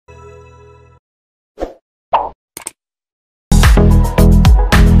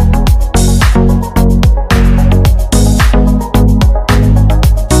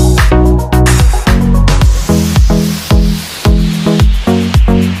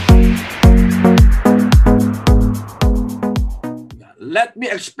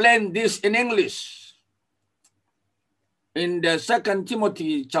explain this in English. In the 2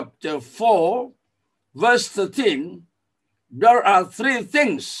 Timothy chapter 4, verse 13, there are three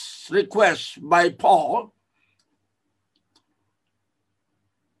things requested by Paul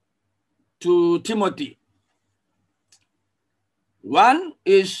to Timothy. One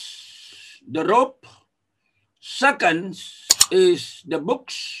is the rope, second is the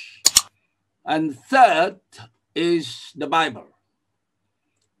books, and third is the Bible.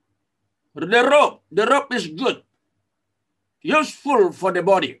 The rope is good, useful for the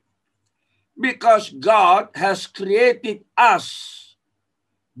body, because God has created us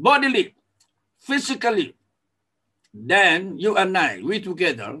bodily, physically. Then you and I, we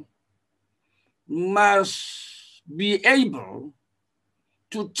together, must be able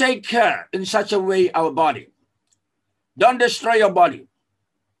to take care in such a way our body. Don't destroy your body.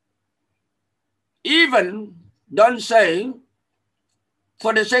 Even don't say,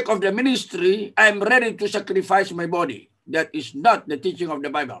 for the sake of the ministry, I'm ready to sacrifice my body. That is not the teaching of the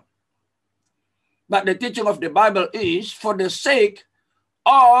Bible. But the teaching of the Bible is for the sake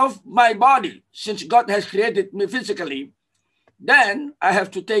of my body. Since God has created me physically, then I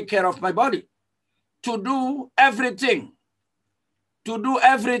have to take care of my body. To do everything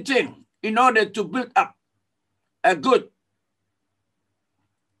in order to build up a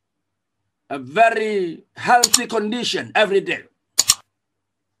very healthy condition every day.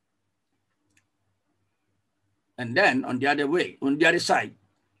 And then on the other side,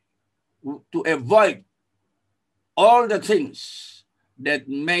 to avoid all the things that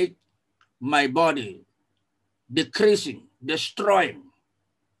make my body decreasing, destroying,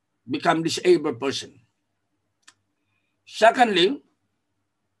 become disabled person. Secondly,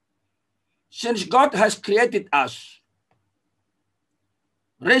 since God has created us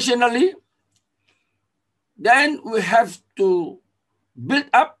rationally, then we have to build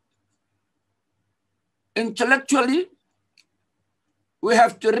up intellectually. We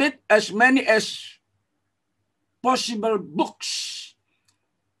have to read as many as possible books.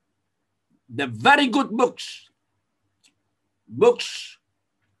 The very good books. Books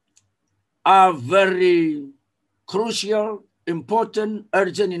are very crucial, important,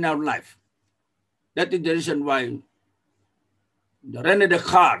 urgent in our life. That is the reason why René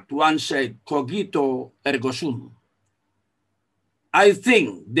Descartes once said, cogito ergo sum. I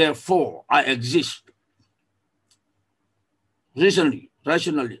think, therefore I exist. Rationally.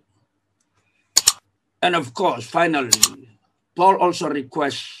 And of course, finally, Paul also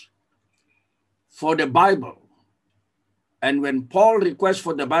requests for the Bible. And when Paul requests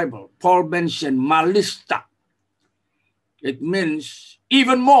for the Bible, Paul mentioned malista. It means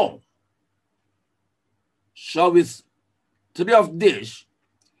even more. So with three of these,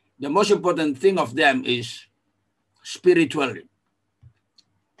 the most important thing of them is spiritually.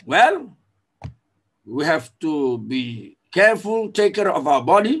 Well, we have to be careful, take care of our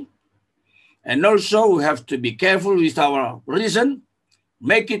body, and also we have to be careful with our reason,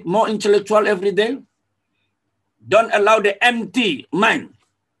 make it more intellectual every day. Don't allow the empty mind.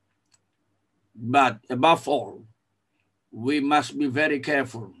 But above all, we must be very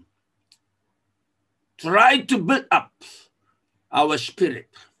careful. Try to build up our spirit.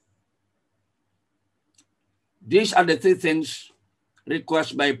 These are the three things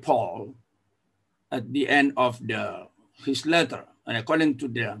requested by Paul at the end of his letter. And according to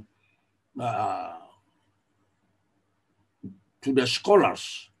the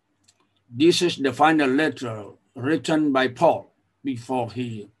scholars, this is the final letter written by Paul before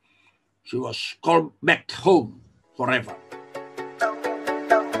he was called back home forever.